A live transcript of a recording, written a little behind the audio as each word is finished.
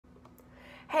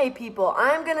Hey people,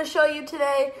 I'm going to show you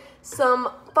today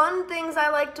some fun things I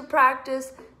like to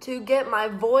practice to get my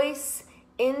voice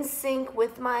in sync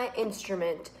with my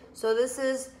instrument. So this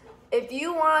is, if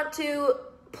you want to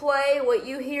play what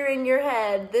you hear in your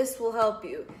head, this will help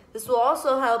you. This will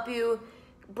also help you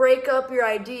break up your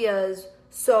ideas.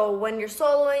 So when you're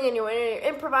soloing and when you're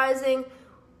improvising,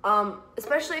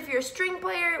 especially if you're a string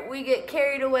player, we get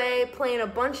carried away playing a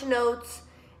bunch of notes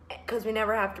because we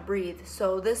never have to breathe.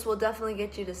 So this will definitely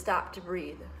get you to stop to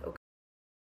breathe. Okay.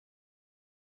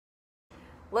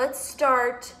 Let's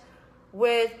start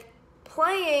with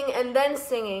playing and then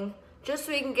singing, just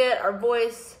so we can get our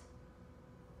voice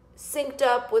synced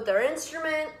up with our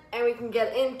instrument and we can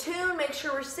get in tune, make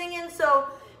sure we're singing. So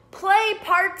play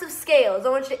parts of scales. I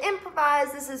want you to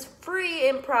improvise. This is free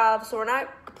improv, so we're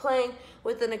not playing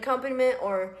with an accompaniment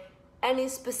or any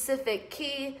specific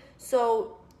key.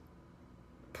 So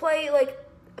play like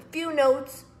a few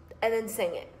notes and then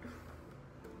sing it.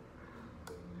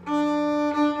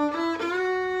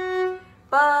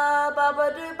 Ba ba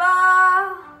ba do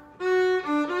ba.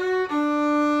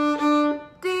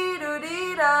 Dee do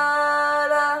dee da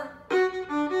da.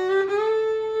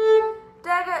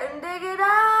 Dagger and digga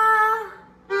da.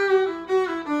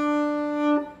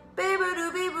 Baby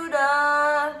do bee boo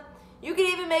da. You can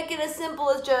even make it as simple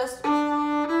as just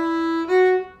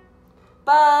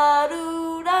ba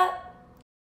do da.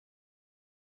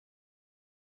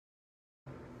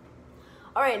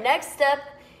 All right, next step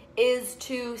is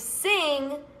to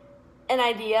sing an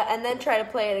idea and then try to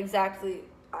play it exactly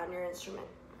on your instrument.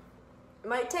 It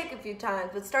might take a few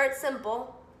times, but start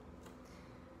simple.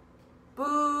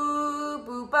 Boo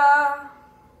boo ba.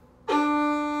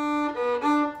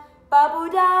 Ba boo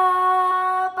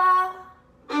da ba.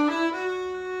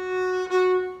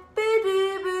 Be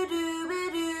do be do be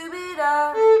do be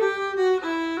da.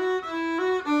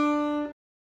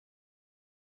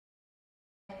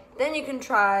 Then you can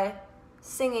try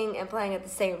singing and playing at the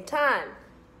same time.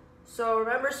 So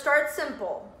remember, start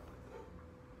simple.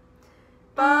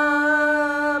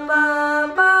 Ba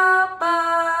ba ba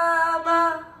ba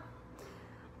ba.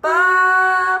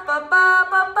 Ba ba ba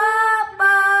ba ba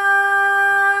ba.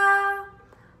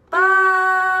 Ba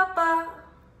ba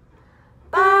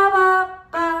ba ba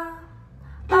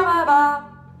ba ba ba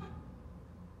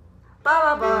ba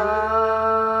ba ba ba.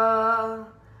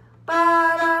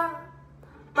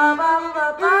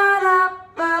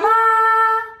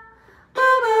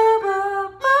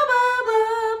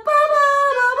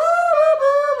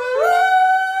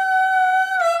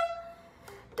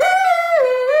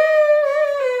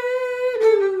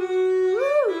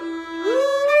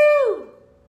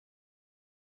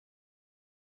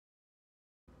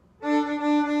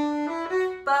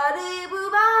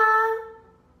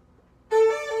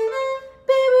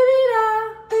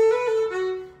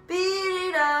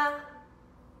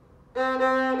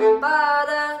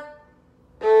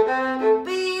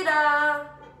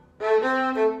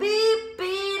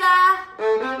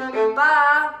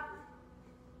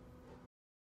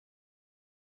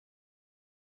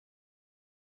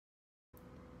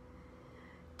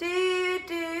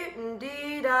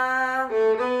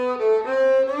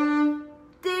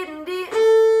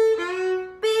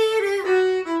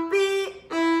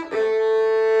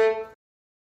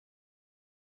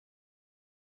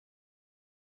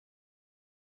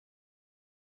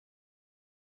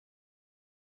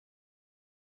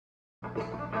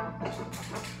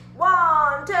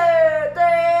 One, two,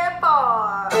 three, four.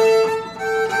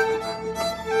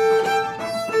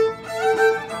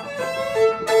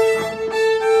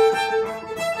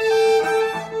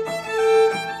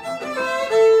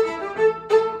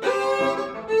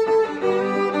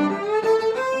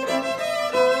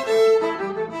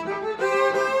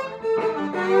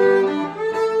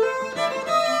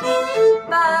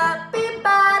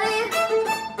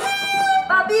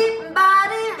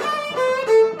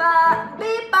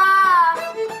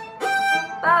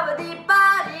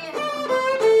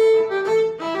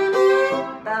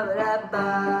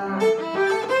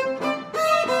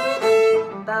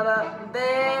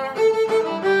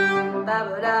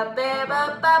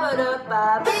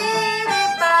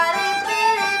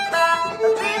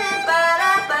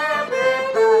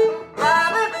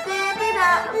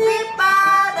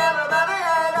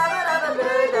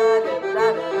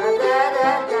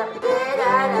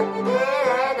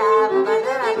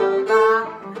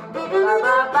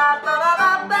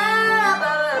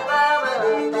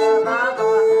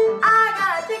 I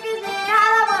gotta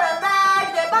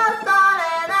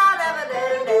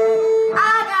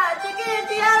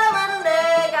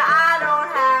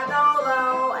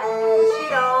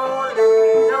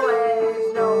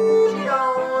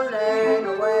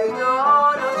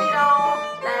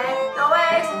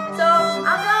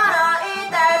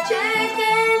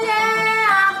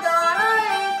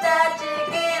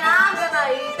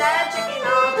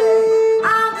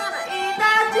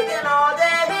chicken all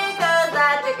day because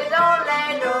that chicken don't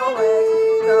lay no eggs.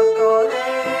 Cocoa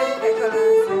hen,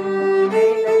 Nicholas,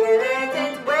 ain't laying eggs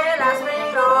since way last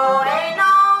spring. Oh, ain't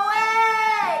no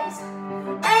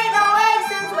eggs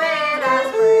since way last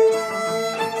spring.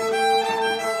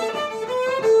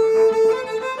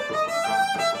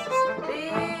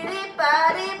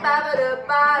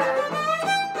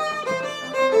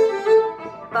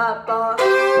 Ba ba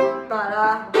ba da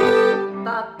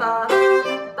ba ba.